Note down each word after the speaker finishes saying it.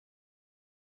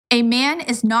A man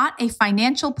is not a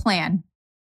financial plan.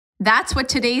 That's what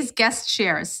today's guest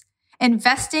shares.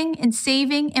 Investing and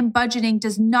saving and budgeting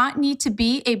does not need to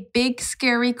be a big,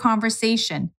 scary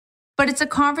conversation, but it's a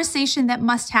conversation that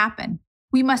must happen.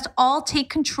 We must all take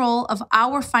control of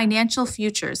our financial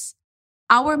futures.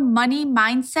 Our money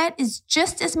mindset is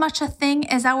just as much a thing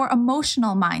as our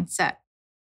emotional mindset.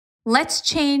 Let's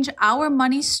change our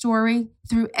money story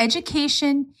through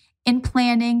education, and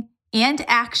planning, and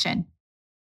action.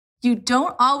 You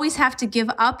don't always have to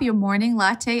give up your morning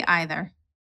latte either.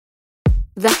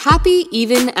 The Happy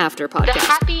Even After Podcast. The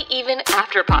Happy Even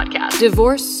After Podcast.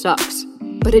 Divorce sucks,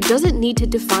 but it doesn't need to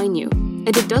define you,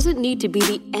 and it doesn't need to be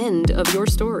the end of your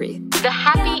story. The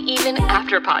Happy Even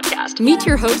After Podcast. Meet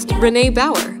your host, Renee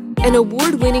Bauer, an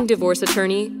award-winning divorce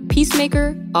attorney,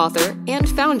 peacemaker, author, and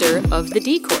founder of The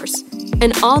D Course,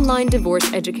 an online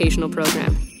divorce educational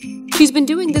program. She's been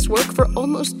doing this work for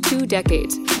almost 2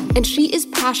 decades, and she is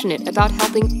passionate about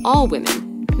helping all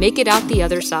women make it out the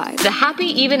other side. The Happy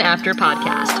Even After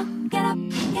Podcast.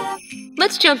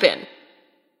 Let's jump in.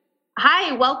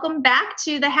 Hi, welcome back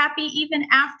to the Happy Even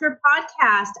After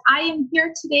Podcast. I am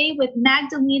here today with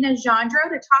Magdalena Gendreau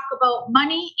to talk about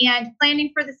money and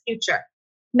planning for the future.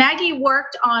 Maggie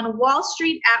worked on Wall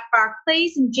Street at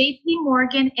Barclays and JP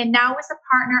Morgan and now is a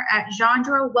partner at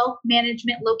Gendreau Wealth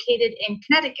Management located in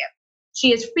Connecticut.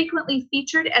 She is frequently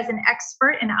featured as an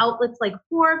expert in outlets like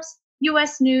Forbes,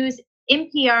 US News,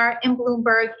 NPR, and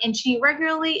Bloomberg, and she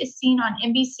regularly is seen on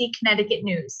NBC Connecticut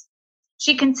News.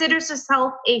 She considers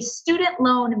herself a student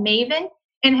loan maven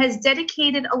and has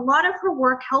dedicated a lot of her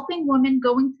work helping women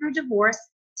going through divorce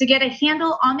to get a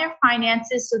handle on their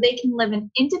finances so they can live an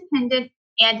independent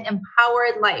and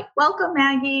empowered life. Welcome,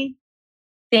 Maggie.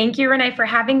 Thank you, Renee, for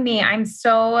having me. I'm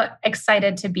so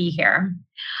excited to be here.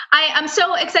 I'm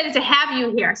so excited to have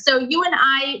you here. So you and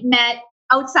I met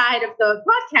outside of the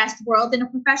podcast world in a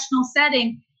professional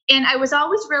setting, and I was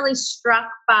always really struck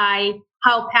by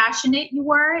how passionate you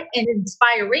were and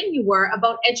inspiring you were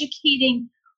about educating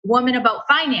women about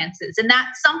finances. And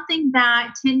that's something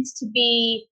that tends to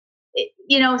be,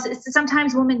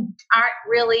 sometimes women aren't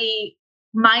really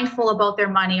mindful about their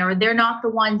money, or they're not the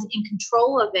ones in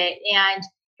control of it. And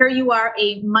here you are,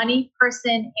 a money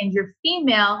person, and you're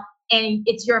female, and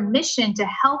it's your mission to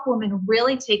help women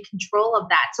really take control of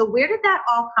that. So where did that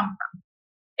all come from?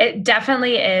 It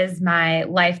definitely is my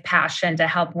life passion to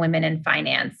help women in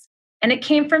finance. And it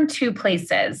came from 2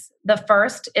 places. The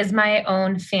first is my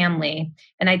own family.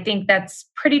 And I think that's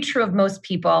pretty true of most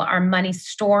people. Our money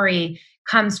story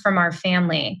comes from our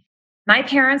family. My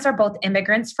parents are both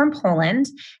immigrants from Poland,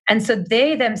 and so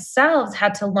they themselves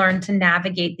had to learn to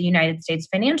navigate the United States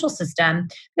financial system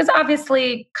because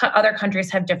obviously other countries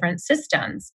have different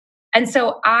systems. And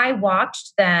so I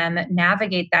watched them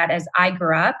navigate that as I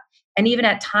grew up, and even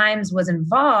at times was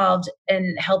involved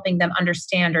in helping them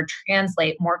understand or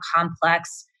translate more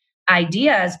complex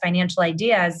ideas, financial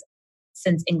ideas,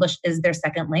 since English is their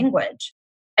second language.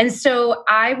 And so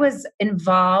I was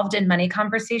involved in money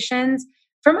conversations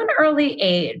from an early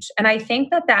age. And I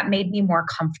think that made me more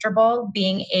comfortable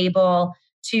being able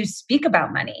to speak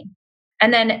about money.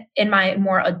 And then in my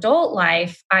more adult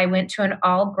life, I went to an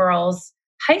all-girls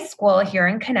high school here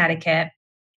in Connecticut.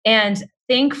 And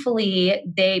thankfully,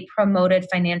 they promoted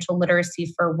financial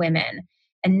literacy for women.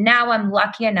 And now I'm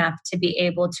lucky enough to be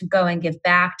able to go and give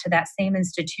back to that same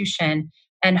institution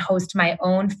and host my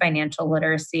own financial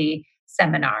literacy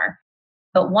seminar.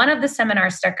 But one of the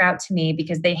seminars stuck out to me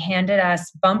because they handed us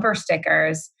bumper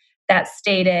stickers that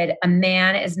stated, "A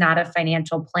man is not a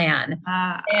financial plan."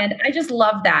 And I just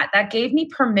love that. That gave me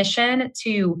permission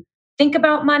to think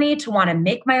about money, to want to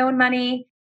make my own money.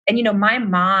 And, my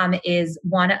mom is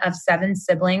one of 7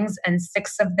 siblings, and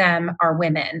 6 of them are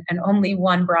women and only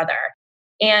 1 brother.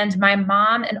 And my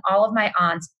mom and all of my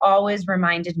aunts always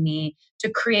reminded me to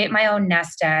create my own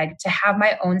nest egg, to have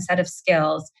my own set of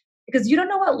skills, because you don't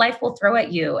know what life will throw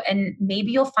at you. And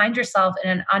maybe you'll find yourself in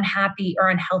an unhappy or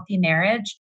unhealthy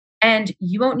marriage. And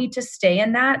you won't need to stay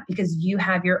in that because you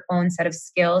have your own set of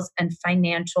skills and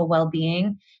financial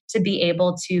well-being to be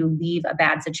able to leave a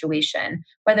bad situation.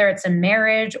 Whether it's a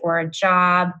marriage or a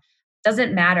job,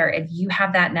 doesn't matter. If you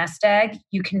have that nest egg,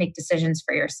 you can make decisions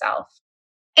for yourself.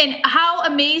 And how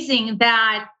amazing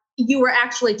that you were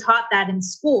actually taught that in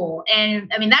school. And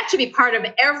I mean, that should be part of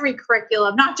every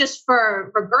curriculum, not just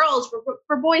for girls,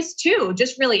 for boys too,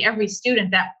 just really every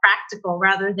student, that practical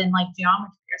rather than like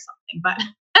geometry or something. But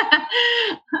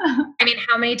I mean,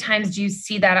 how many times do you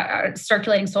see that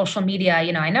circulating social media?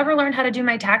 I never learned how to do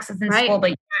my taxes in school,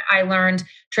 but I learned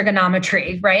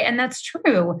trigonometry, right? And that's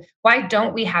true. Why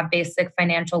don't we have basic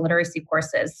financial literacy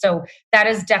courses? So that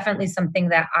is definitely something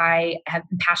that I have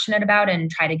been passionate about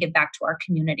and try to give back to our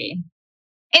community.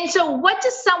 And so, what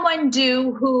does someone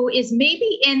do who is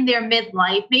maybe in their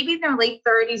midlife, maybe in their late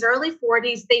 30s, early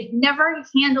 40s? They've never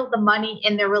handled the money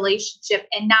in their relationship,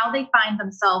 and now they find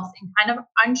themselves in kind of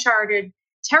uncharted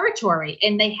territory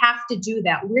and they have to do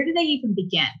that. Where do they even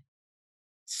begin?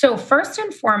 So, first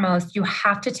and foremost, you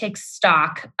have to take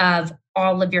stock of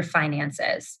all of your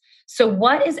finances. So,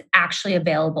 what is actually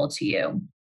available to you?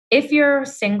 If you're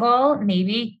single,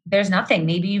 maybe there's nothing.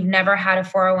 Maybe you've never had a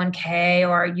 401k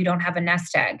or you don't have a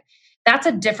nest egg. That's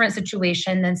a different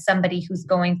situation than somebody who's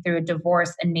going through a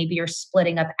divorce and maybe you're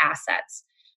splitting up assets.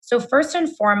 So, first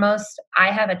and foremost,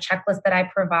 I have a checklist that I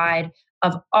provide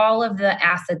of all of the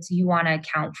assets you want to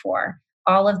account for,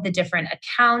 all of the different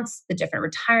accounts, the different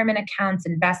retirement accounts,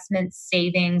 investments,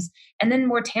 savings, and then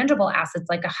more tangible assets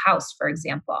like a house, for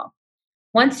example.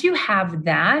 Once you have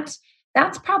that,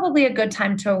 that's probably a good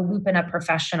time to loop in a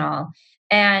professional.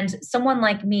 And someone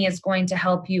like me is going to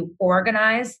help you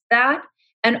organize that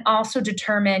and also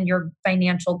determine your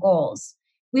financial goals.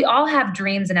 We all have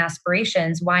dreams and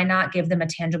aspirations. Why not give them a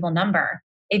tangible number?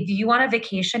 If you want a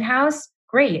vacation house,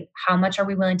 great. How much are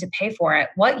we willing to pay for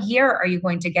it? What year are you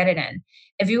going to get it in?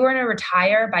 If you were to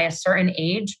retire by a certain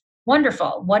age,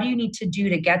 wonderful. What do you need to do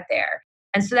to get there?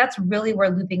 And so that's really where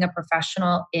looping a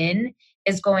professional in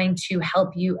is going to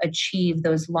help you achieve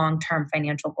those long-term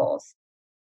financial goals.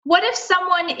 What if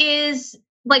someone is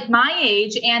like my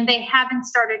age and they haven't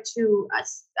started to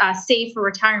save for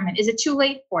retirement? Is it too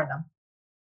late for them?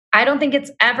 I don't think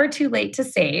it's ever too late to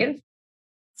save.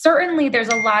 Certainly, there's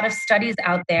a lot of studies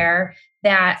out there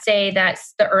that say that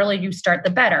the earlier you start, the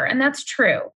better. And that's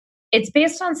true. It's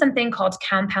based on something called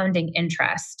compounding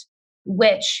interest,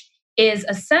 which is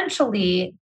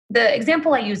essentially the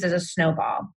example I use is a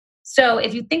snowball. So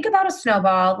if you think about a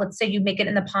snowball, let's say you make it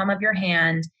in the palm of your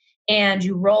hand and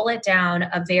you roll it down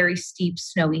a very steep,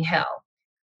 snowy hill.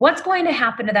 What's going to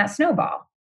happen to that snowball?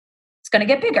 It's going to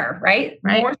get bigger, right?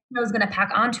 More snow is going to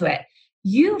pack onto it.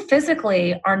 You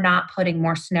physically are not putting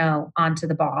more snow onto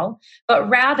the ball, but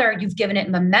rather you've given it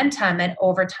momentum and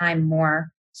over time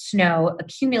more snow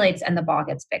accumulates and the ball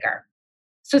gets bigger.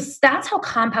 So that's how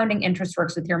compounding interest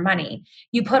works with your money.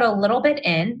 You put a little bit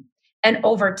in, and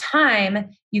over time,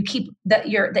 you keep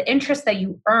the interest that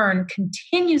you earn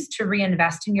continues to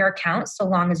reinvest in your account so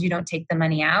long as you don't take the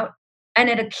money out. And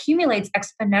it accumulates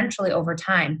exponentially over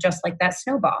time, just like that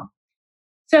snowball.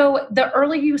 So the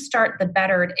earlier you start, the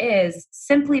better it is,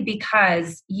 simply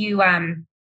because you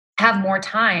have more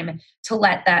time to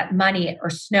let that money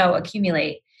or snow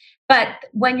accumulate. But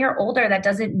when you're older, that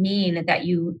doesn't mean that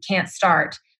you can't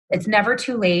start. It's never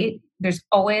too late. There's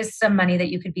always some money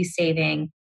that you could be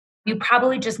saving. You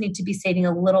probably just need to be saving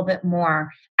a little bit more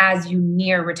as you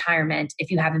near retirement if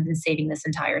you haven't been saving this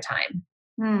entire time.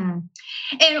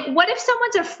 And what if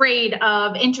someone's afraid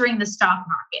of entering the stock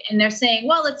market and they're saying,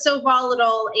 well, it's so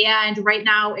volatile and right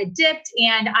now it dipped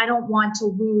and I don't want to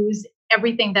lose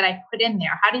everything that I put in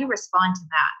there? How do you respond to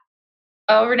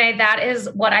that? Oh, Renee, that is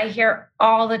what I hear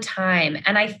all the time.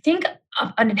 And I think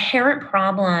an inherent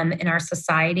problem in our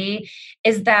society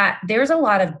is that there's a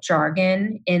lot of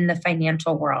jargon in the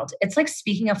financial world. It's like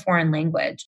speaking a foreign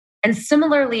language. And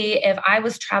similarly, if I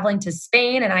was traveling to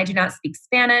Spain and I do not speak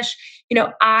Spanish,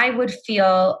 I would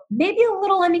feel maybe a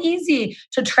little uneasy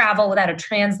to travel without a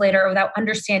translator or without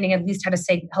understanding at least how to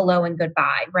say hello and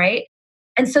goodbye, right?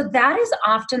 And so that is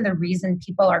often the reason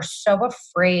people are so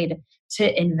afraid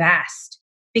to invest,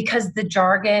 because the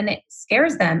jargon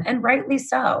scares them, and rightly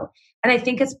so. And I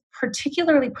think it's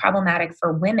particularly problematic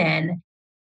for women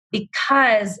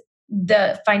because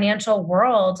the financial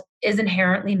world is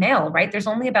inherently male, right? There's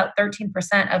only about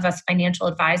 13% of us financial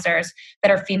advisors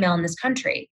that are female in this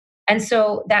country. And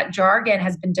so that jargon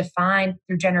has been defined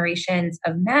through generations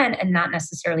of men and not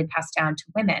necessarily passed down to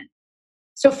women.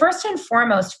 So first and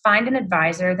foremost, find an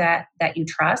advisor that you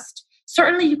trust.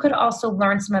 Certainly, you could also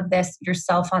learn some of this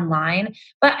yourself online,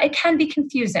 but it can be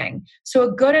confusing. So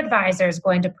a good advisor is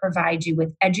going to provide you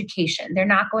with education. They're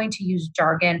not going to use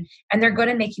jargon, and they're going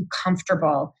to make you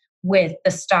comfortable with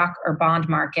the stock or bond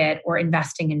market or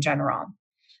investing in general.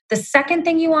 The second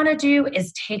thing you want to do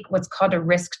is take what's called a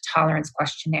risk tolerance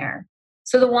questionnaire.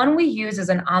 So the one we use is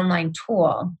an online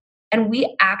tool, and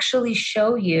we actually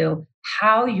show you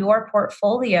how your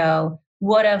portfolio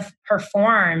would have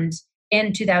performed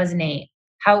in 2008,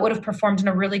 how it would have performed in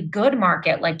a really good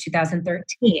market like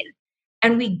 2013.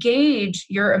 and we gauge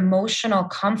your emotional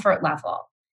comfort level.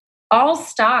 All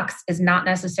stocks is not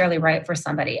necessarily right for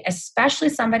somebody, especially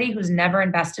somebody who's never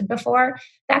invested before.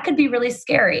 That could be really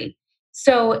scary.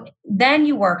 So then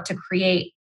you work to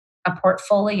create a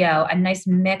portfolio, a nice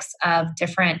mix of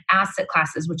different asset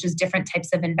classes, which is different types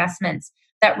of investments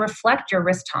that reflect your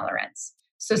risk tolerance.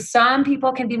 So some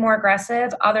people can be more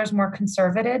aggressive, others more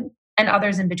conservative, and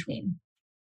others in between.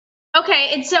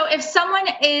 Okay. And so if someone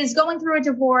is going through a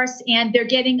divorce and they're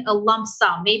getting a lump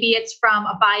sum, maybe it's from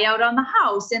a buyout on the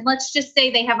house, and let's just say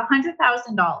they have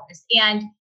 $100,000 and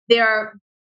their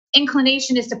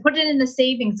inclination is to put it in the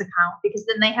savings account because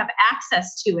then they have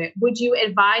access to it. Would you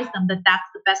advise them that that's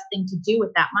the best thing to do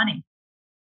with that money?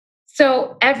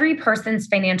 So every person's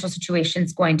financial situation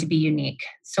is going to be unique.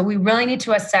 So we really need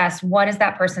to assess what is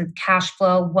that person's cash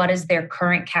flow, what is their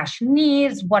current cash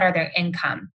needs, what are their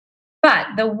income. But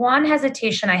the one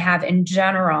hesitation I have in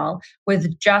general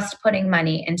with just putting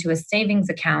money into a savings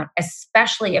account,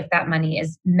 especially if that money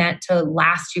is meant to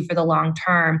last you for the long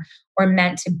term or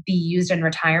meant to be used in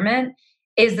retirement,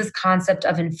 is this concept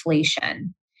of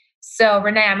inflation. So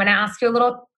Renee, I'm going to ask you a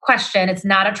little question. It's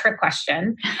not a trick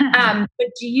question. But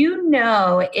do you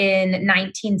know in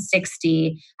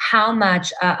 1960 how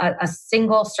much a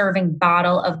single serving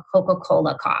bottle of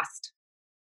Coca-Cola cost?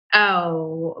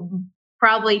 Oh,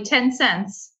 probably 10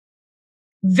 cents.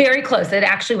 Very close. It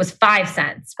actually was 5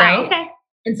 cents, right? Oh, okay.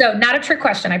 And so not a trick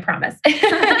question, I promise. So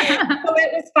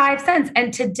it was 5 cents.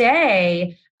 And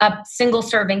today, a single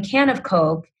serving can of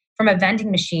Coke from a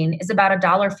vending machine is about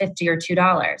 $1.50 or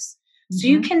 $2. So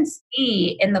you can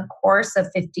see in the course of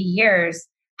 50 years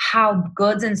how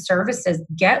goods and services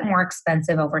get more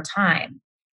expensive over time.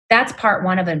 That's part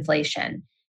one of inflation.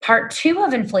 Part two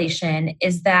of inflation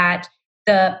is that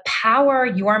the power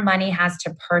your money has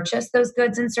to purchase those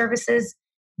goods and services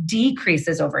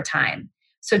decreases over time.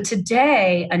 So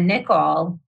today, a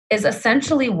nickel is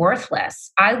essentially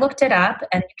worthless. I looked it up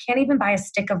and you can't even buy a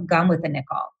stick of gum with a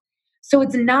nickel. So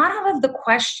it's not out of the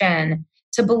question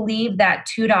to believe that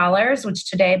 $2, which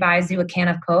today buys you a can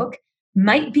of Coke,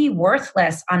 might be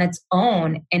worthless on its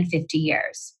own in 50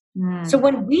 years. So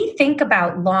when we think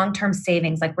about long-term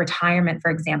savings, like retirement,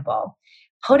 for example,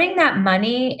 putting that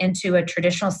money into a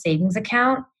traditional savings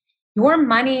account, your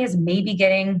money is maybe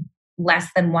getting less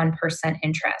than 1%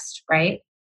 interest, right?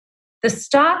 The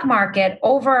stock market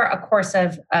over a course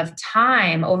of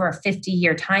time, over a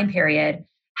 50-year time period,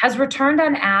 has returned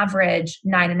on average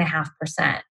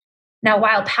 9.5%. Now,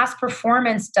 while past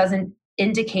performance doesn't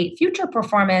indicate future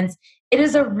performance, it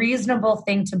is a reasonable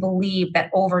thing to believe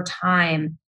that over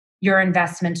time, your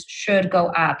investments should go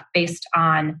up based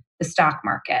on the stock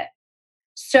market.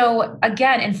 So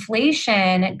again,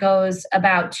 inflation goes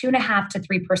about 2.5% to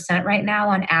 3% right now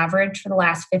on average for the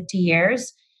last 50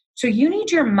 years. So you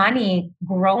need your money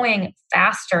growing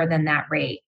faster than that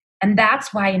rate. And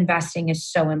that's why investing is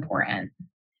so important.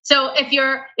 So if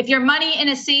your money in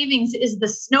a savings is the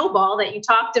snowball that you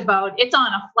talked about, it's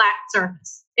on a flat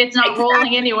surface. It's not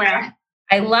rolling anywhere.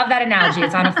 I love that analogy.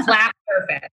 It's on a flat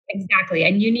surface. Exactly.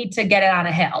 And you need to get it on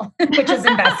a hill, which is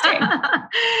investing.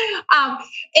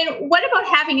 And what about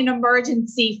having an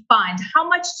emergency fund? How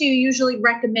much do you usually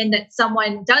recommend that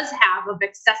someone does have of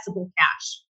accessible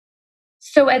cash?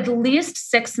 So at least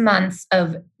 6 months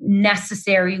of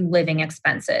necessary living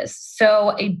expenses.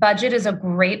 So a budget is a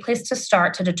great place to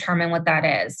start to determine what that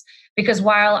is. Because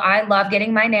while I love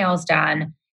getting my nails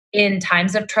done, in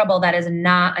times of trouble, that is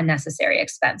not a necessary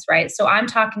expense, right? So I'm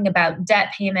talking about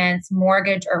debt payments,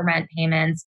 mortgage or rent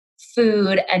payments,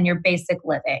 food, and your basic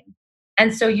living.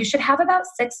 And so you should have about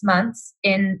 6 months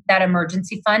in that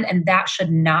emergency fund, and that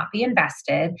should not be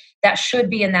invested. That should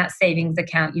be in that savings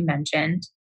account you mentioned.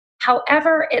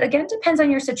 However, it again depends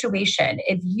on your situation.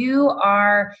 If you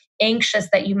are anxious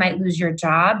that you might lose your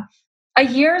job, a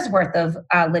year's worth of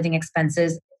living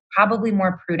expenses is probably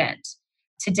more prudent.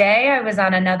 Today, I was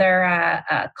on another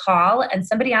call and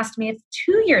somebody asked me if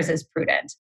 2 years is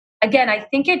prudent. Again, I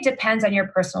think it depends on your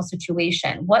personal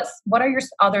situation. What are your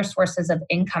other sources of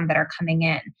income that are coming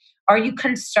in? Are you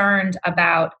concerned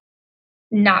about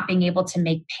not being able to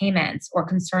make payments or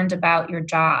concerned about your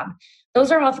job? Those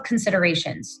are all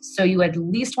considerations. So you at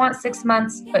least want 6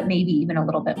 months, but maybe even a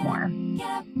little bit more.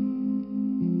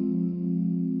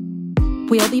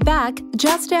 We'll be back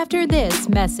just after this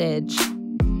message.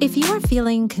 If you are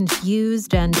feeling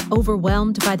confused and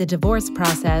overwhelmed by the divorce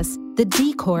process, the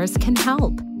D-Course can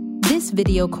help. This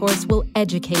video course will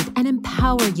educate and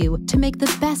empower you to make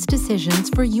the best decisions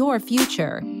for your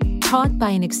future. Taught by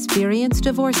an experienced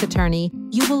divorce attorney,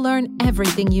 you will learn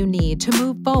everything you need to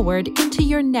move forward into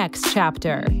your next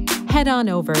chapter. Head on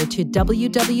over to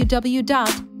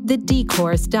www.thedcourse.com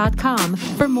thedcourse.com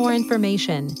for more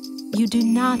information. You do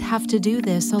not have to do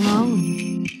this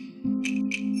alone.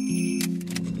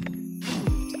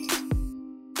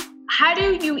 How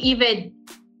do you even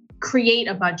create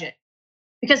a budget?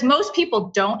 Because most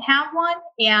people don't have one.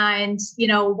 And,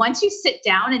 once you sit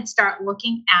down and start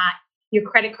looking at your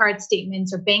credit card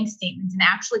statements or bank statements and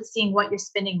actually seeing what you're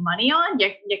spending money on,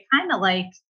 you're kind of like,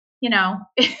 you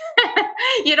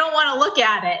don't want to look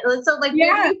at it. So where do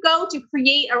you go to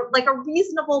create a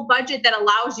reasonable budget that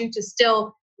allows you to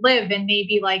still live and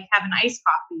maybe have an iced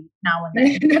coffee now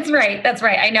and then? That's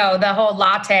right. I know the whole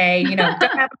latte, don't have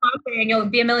a latte and you'll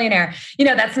be a millionaire.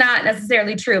 That's not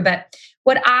necessarily true. But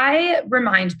what I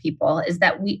remind people is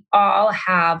that we all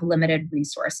have limited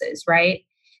resources, right?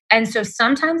 And so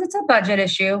sometimes it's a budget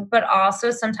issue, but also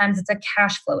sometimes it's a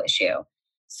cash flow issue.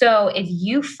 So if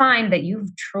you find that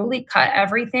you've truly cut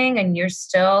everything and you're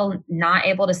still not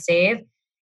able to save,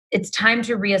 it's time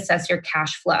to reassess your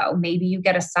cash flow. Maybe you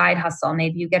get a side hustle.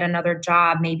 Maybe you get another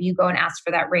job. Maybe you go and ask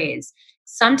for that raise.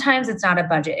 Sometimes it's not a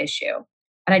budget issue.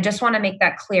 And I just want to make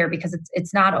that clear because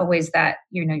it's not always that,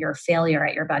 you're a failure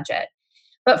at your budget.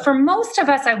 But for most of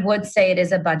us, I would say it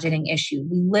is a budgeting issue.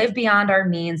 We live beyond our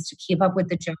means to keep up with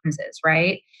the Joneses,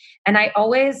 right? And I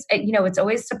always, it's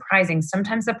always surprising.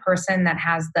 Sometimes the person that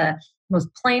has the most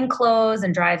plain clothes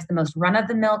and drives the most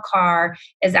run-of-the-mill car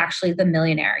is actually the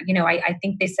millionaire. I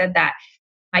think they said that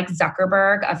Mike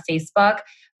Zuckerberg of Facebook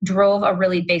drove a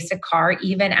really basic car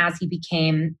even as he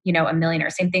became, a millionaire.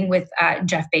 Same thing with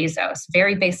Jeff Bezos,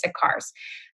 very basic cars.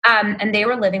 And they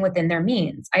were living within their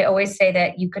means. I always say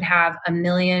that you could have $1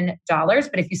 million,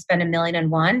 but if you spend $1.1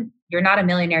 million, you're not a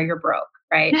millionaire, you're broke,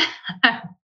 right?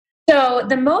 So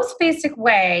the most basic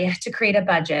way to create a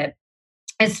budget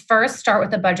is first start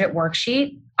with a budget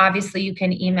worksheet. Obviously, you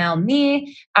can email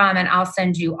me and I'll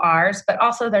send you ours, but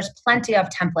also there's plenty of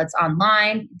templates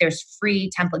online. There's free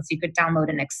templates you could download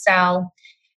in Excel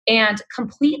and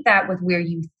complete that with where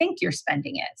you think your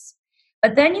spending is.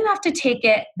 But then you have to take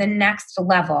it the next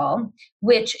level,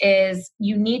 which is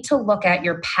you need to look at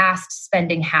your past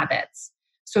spending habits.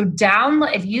 So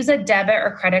if you use a debit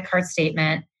or credit card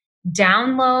statement,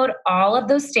 download all of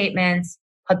those statements,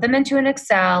 put them into an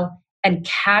Excel, and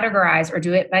categorize or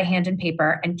do it by hand and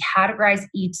paper and categorize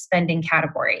each spending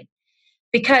category.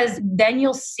 Because then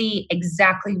you'll see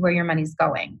exactly where your money's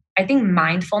going. I think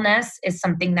mindfulness is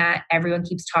something that everyone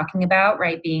keeps talking about,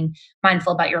 right? Being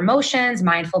mindful about your emotions,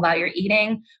 mindful about your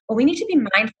eating. But we need to be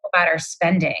mindful about our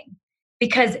spending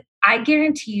because I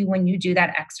guarantee you when you do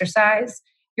that exercise,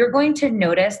 you're going to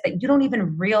notice that you don't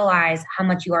even realize how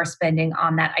much you are spending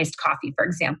on that iced coffee, for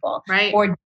example, right? Or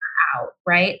out,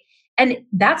 right? And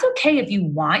that's okay if you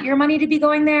want your money to be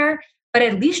going there, but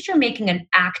at least you're making an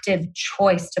active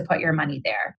choice to put your money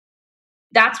there.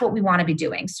 That's what we want to be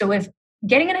doing. So if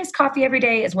getting a nice coffee every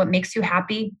day is what makes you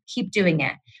happy, keep doing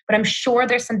it. But I'm sure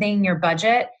there's something in your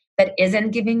budget that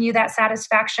isn't giving you that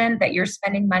satisfaction that you're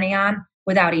spending money on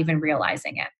without even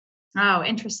realizing it. Oh,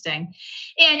 interesting.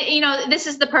 And, this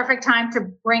is the perfect time to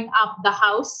bring up the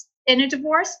house in a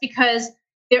divorce because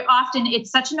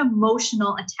it's such an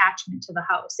emotional attachment to the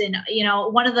house. And,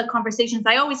 one of the conversations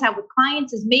I always have with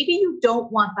clients is maybe you don't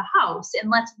want the house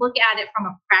and let's look at it from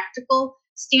a practical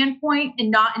standpoint and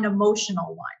not an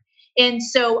emotional one. And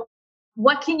so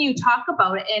what can you talk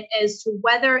about it as to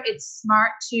whether it's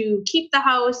smart to keep the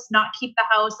house, not keep the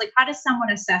house? How does someone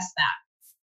assess that?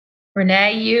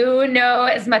 Renee, you know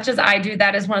as much as I do,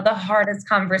 that is one of the hardest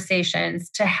conversations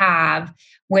to have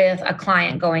with a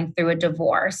client going through a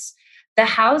divorce. The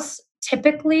house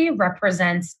typically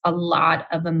represents a lot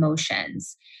of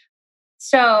emotions.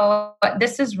 So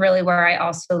this is really where I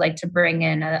also like to bring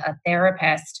in a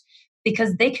therapist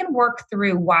because they can work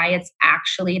through why it's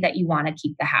actually that you want to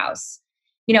keep the house.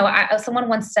 Someone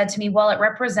once said to me, well, it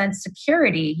represents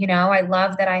security. I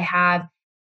love that I have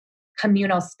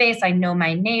communal space. I know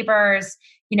my neighbors,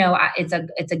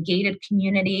 it's a gated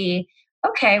community.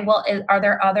 Okay, well, are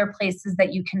there other places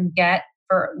that you can get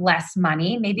for less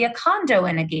money? Maybe a condo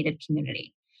in a gated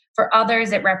community. For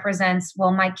others, it represents,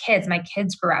 well, my kids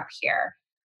grew up here.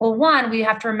 Well, one, we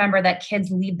have to remember that kids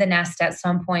leave the nest at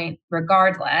some point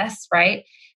regardless, right?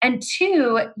 And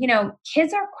two,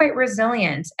 kids are quite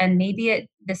resilient and maybe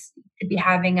this could be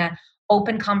having an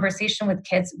open conversation with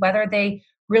kids, whether they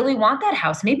really want that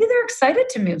house. Maybe they're excited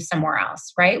to move somewhere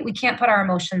else, right? We can't put our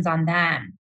emotions on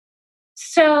them.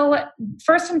 So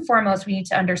first and foremost, we need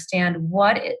to understand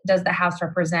does the house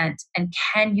represent and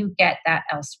can you get that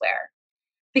elsewhere?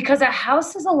 Because a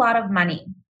house is a lot of money.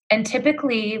 And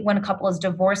typically when a couple is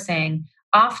divorcing,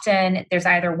 often there's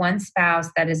either one spouse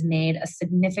that has made a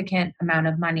significant amount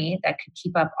of money that could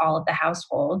keep up all of the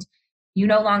household. you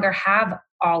no longer have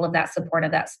all of that support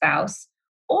of that spouse,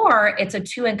 or it's a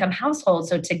 2-income household.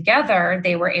 So together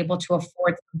they were able to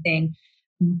afford something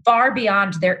far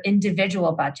beyond their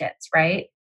individual budgets, right?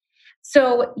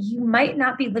 So you might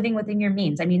not be living within your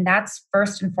means. I mean, that's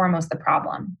first and foremost the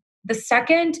problem. The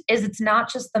second is it's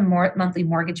not just the monthly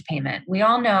mortgage payment. We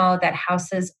all know that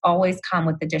houses always come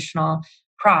with additional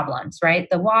problems, right?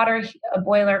 The water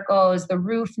boiler goes, the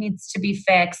roof needs to be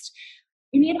fixed.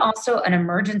 You need also an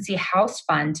emergency house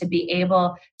fund to be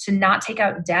able to not take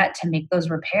out debt to make those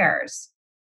repairs.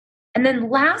 And then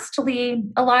lastly,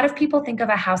 a lot of people think of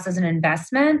a house as an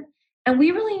investment, and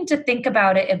we really need to think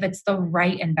about it if it's the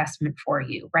right investment for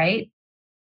you, right?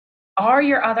 Are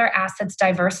your other assets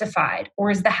diversified, or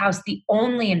is the house the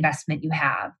only investment you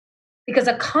have? Because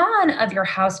a con of your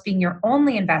house being your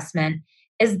only investment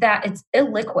is that it's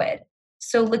illiquid.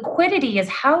 So liquidity is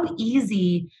how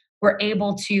easy we're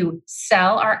able to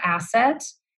sell our asset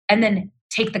and then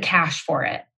take the cash for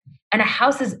it. And a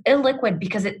house is illiquid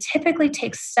because it typically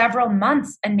takes several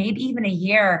months and maybe even a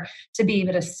year to be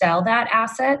able to sell that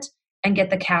asset and get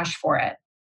the cash for it.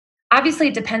 Obviously,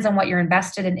 it depends on what you're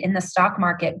invested in the stock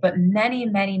market, but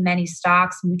many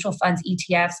stocks, mutual funds,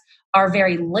 ETFs are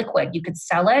very liquid. You could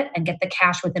sell it and get the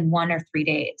cash within 1 or 3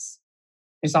 days.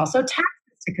 There's also taxes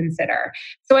to consider.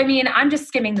 So, I mean, I'm just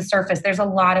skimming the surface. There's a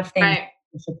lot of things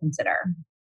you should consider.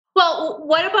 Well,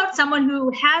 what about someone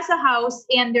who has a house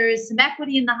and there's some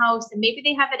equity in the house and maybe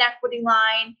they have an equity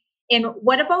line? And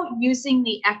what about using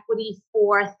the equity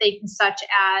for things such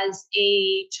as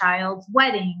a child's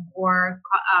wedding or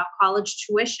college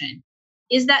tuition?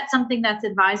 Is that something that's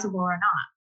advisable or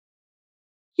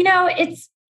not? You know,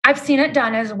 I've seen it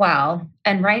done as well.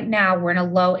 And right now we're in a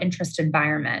low interest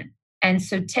environment. And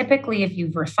so typically if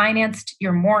you've refinanced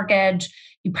your mortgage,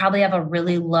 you probably have a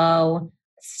really low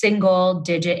single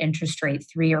digit interest rate,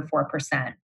 3 or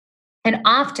 4%. And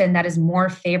often that is more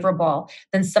favorable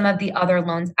than some of the other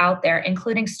loans out there,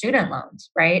 including student loans,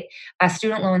 right?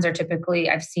 Student loans are typically,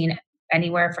 I've seen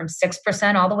anywhere from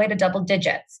 6% all the way to double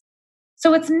digits.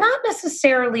 So it's not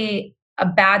necessarily a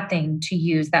bad thing to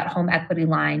use that home equity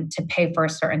line to pay for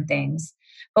certain things.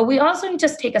 But we also need to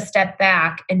just take a step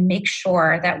back and make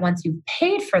sure that once you've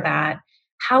paid for that,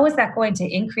 how is that going to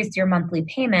increase your monthly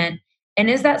payment? And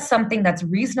is that something that's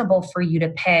reasonable for you to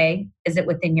pay? Is it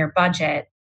within your budget?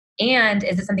 And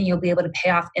is it something you'll be able to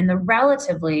pay off in the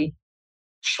relatively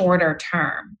shorter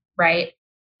term, right?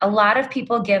 A lot of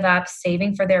people give up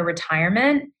saving for their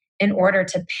retirement in order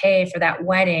to pay for that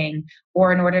wedding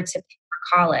or in order to pay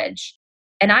for college.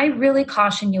 And I really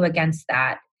caution you against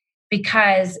that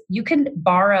because you can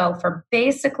borrow for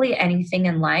basically anything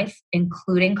in life,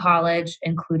 including college,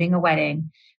 including a wedding,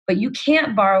 but you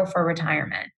can't borrow for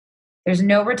retirement. There's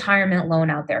no retirement loan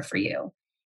out there for you.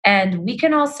 And we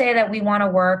can all say that we want to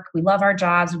work, we love our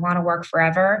jobs, we want to work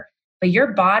forever, but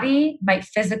your body might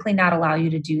physically not allow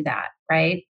you to do that,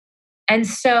 right? And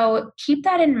so keep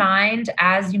that in mind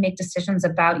as you make decisions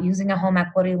about using a home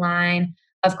equity line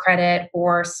of credit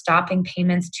or stopping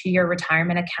payments to your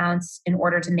retirement accounts in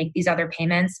order to make these other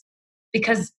payments.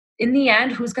 Because in the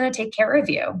end, who's going to take care of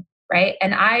you, right?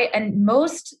 And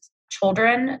most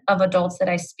children of adults that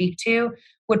I speak to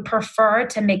would prefer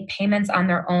to make payments on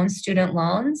their own student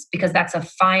loans because that's a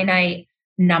finite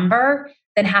number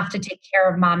than have to take care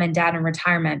of mom and dad in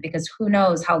retirement because who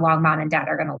knows how long mom and dad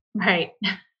are going to live. Right.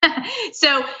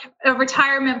 So a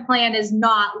retirement plan is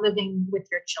not living with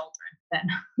your children then.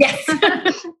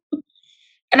 Yes.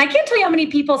 And I can't tell you how many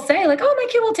people say like, oh, my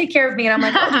kid will take care of me. And I'm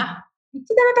like, oh, you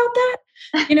do that about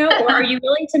that? You know, or are you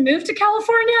willing to move to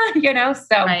California? You know,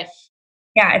 so right.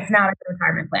 Yeah, it's not a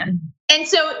retirement plan. And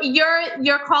so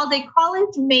you're called a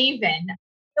college maven.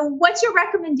 What's your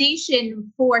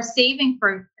recommendation for saving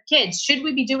for kids? Should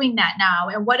we be doing that now?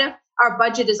 And what if our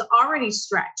budget is already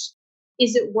stretched?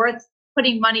 Is it worth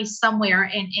putting money somewhere?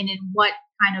 And in what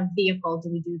kind of vehicle do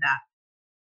we do that?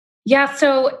 Yeah,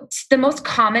 so the most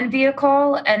common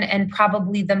vehicle and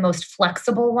probably the most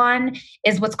flexible one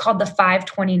is what's called the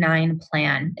 529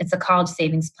 plan. It's a college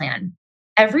savings plan.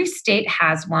 Every state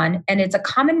has one, and it's a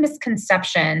common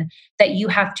misconception that you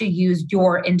have to use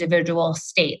your individual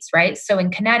states, right? So in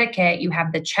Connecticut, you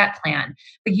have the CHET plan,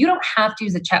 but you don't have to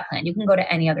use the CHET plan. You can go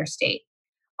to any other state.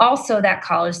 Also, that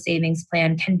college savings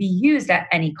plan can be used at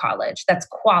any college that's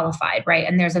qualified, right?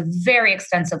 And there's a very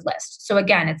extensive list. So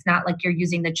again, it's not like you're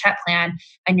using the CHET plan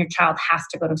and your child has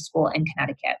to go to school in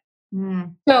Connecticut.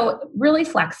 So really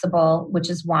flexible, which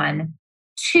is one.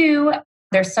 Two,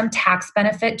 there's some tax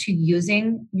benefit to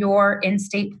using your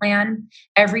in-state plan.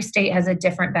 Every state has a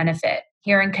different benefit.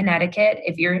 Here in Connecticut,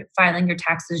 if you're filing your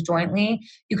taxes jointly,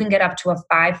 you can get up to a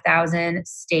 $5,000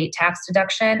 state tax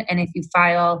deduction. And if you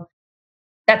file,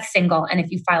 that's single. And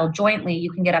if you file jointly,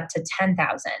 you can get up to $10,000.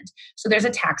 So there's a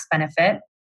tax benefit.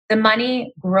 The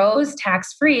money grows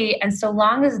tax-free. And so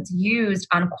long as it's used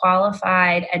on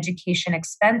qualified education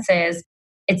expenses,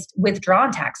 it's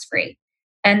withdrawn tax-free.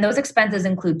 And those expenses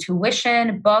include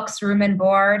tuition, books, room and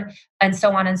board, and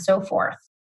so on and so forth.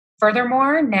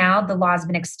 Furthermore, now the law has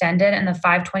been extended and the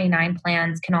 529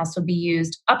 plans can also be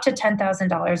used up to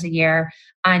 $10,000 a year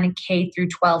on K through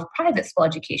 12 private school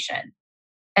education.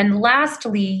 And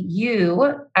lastly,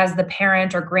 you as the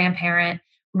parent or grandparent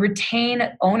retain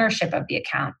ownership of the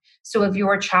account. So if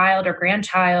your child or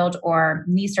grandchild or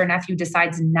niece or nephew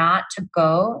decides not to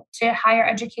go to higher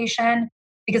education,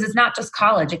 because it's not just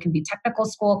college, it can be technical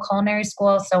school, culinary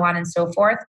school, so on and so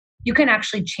forth, you can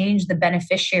actually change the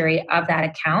beneficiary of that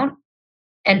account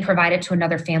and provide it to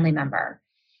another family member.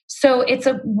 So it's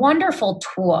a wonderful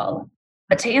tool.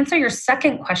 But to answer your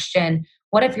second question,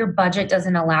 what if your budget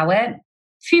doesn't allow it?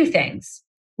 Few things.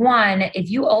 One, if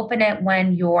you open it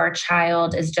when your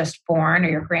child is just born or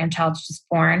your grandchild's just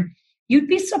born, you'd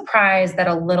be surprised that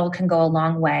a little can go a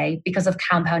long way because of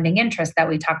compounding interest that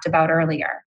we talked about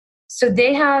earlier. So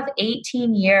they have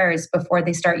 18 years before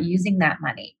they start using that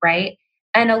money, right?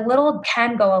 And a little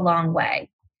can go a long way.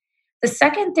 The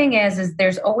second thing is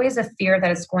there's always a fear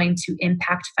that it's going to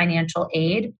impact financial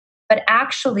aid. But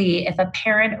actually, if a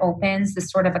parent opens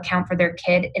this sort of account for their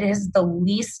kid, it is the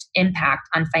least impact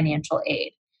on financial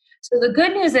aid. So the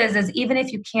good news is even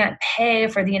if you can't pay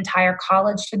for the entire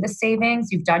college through the savings,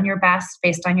 you've done your best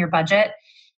based on your budget,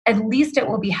 at least it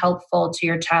will be helpful to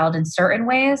your child in certain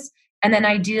ways. And then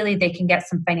ideally, they can get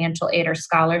some financial aid or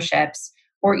scholarships,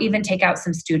 or even take out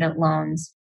some student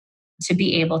loans to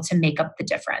be able to make up the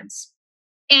difference.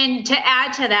 And to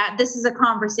add to that, this is a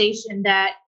conversation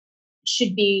that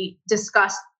should be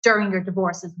discussed during your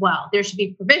divorce as well. There should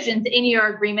be provisions in your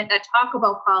agreement that talk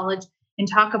about college and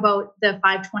talk about the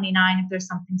 529 if there's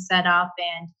something set up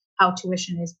and how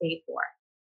tuition is paid for.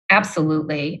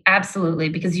 Absolutely. Absolutely.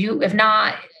 Because if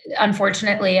not,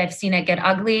 unfortunately, I've seen it get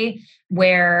ugly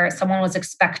where someone was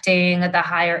expecting the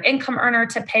higher income earner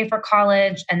to pay for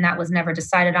college and that was never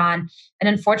decided on. And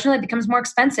unfortunately, it becomes more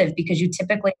expensive because you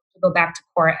typically have to go back to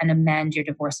court and amend your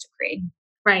divorce decree.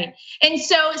 Right. And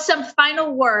so some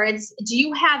final words. Do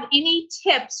you have any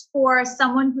tips for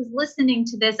someone who's listening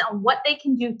to this on what they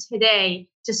can do today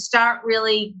to start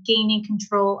really gaining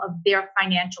control of their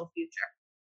financial future?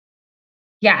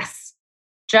 Yes,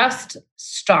 just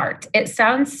start. It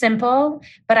sounds simple,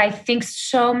 but I think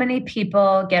so many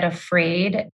people get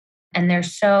afraid and they're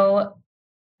so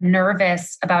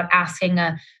nervous about asking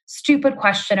a stupid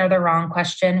question or the wrong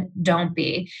question. Don't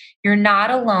be. You're not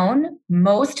alone.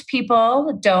 Most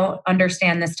people don't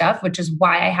understand this stuff, which is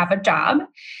why I have a job.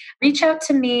 Reach out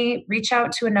to me, reach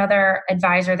out to another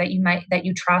advisor that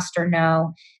you trust or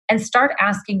know, and start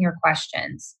asking your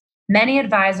questions. Many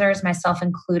advisors, myself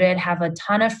included, have a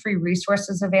ton of free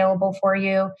resources available for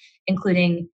you,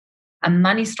 including a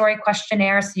money story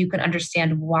questionnaire so you can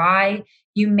understand why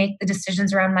you make the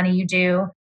decisions around money you do.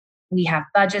 We have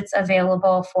budgets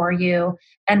available for you,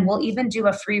 and we'll even do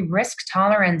a free risk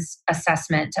tolerance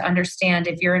assessment to understand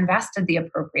if you're invested the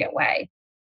appropriate way.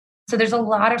 So there's a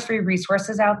lot of free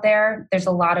resources out there. There's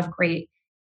a lot of great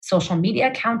social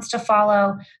media accounts to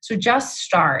follow. So just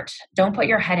start. Don't put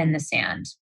your head in the sand.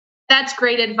 That's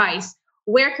great advice.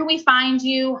 Where can we find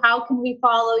you? How can we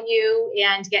follow you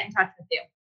and get in touch with you?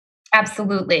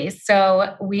 Absolutely.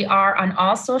 So we are on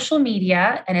all social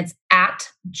media and it's at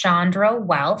Jondro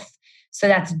Wealth. So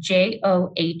that's JOHNDROW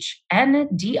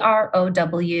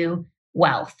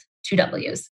Wealth, 2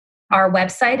 W's. Our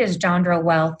website is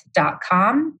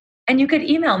jondrowealth.com. And you could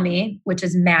email me, which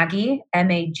is Maggie,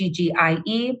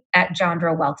 MAGGIE, at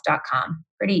jondrowealth.com.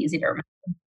 Pretty easy to remember.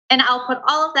 And I'll put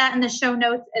all of that in the show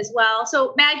notes as well.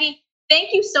 So Maggie, thank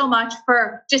you so much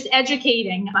for just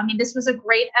educating. I mean, this was a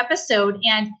great episode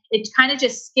and it kind of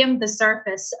just skimmed the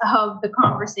surface of the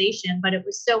conversation, but it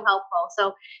was so helpful.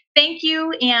 So thank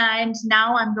you. And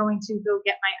now I'm going to go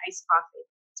get my iced coffee.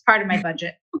 It's part of my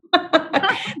budget.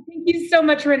 Thank you so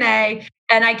much, Renee.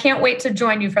 And I can't wait to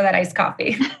join you for that iced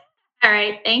coffee. All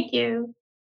right. Thank you.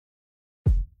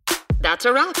 That's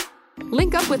a wrap.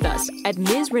 Link up with us at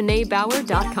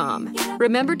MsReneeBauer.com.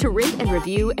 Remember to rate and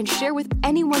review and share with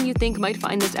anyone you think might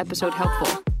find this episode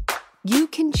helpful. You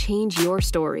can change your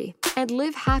story and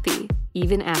live happy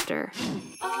even after.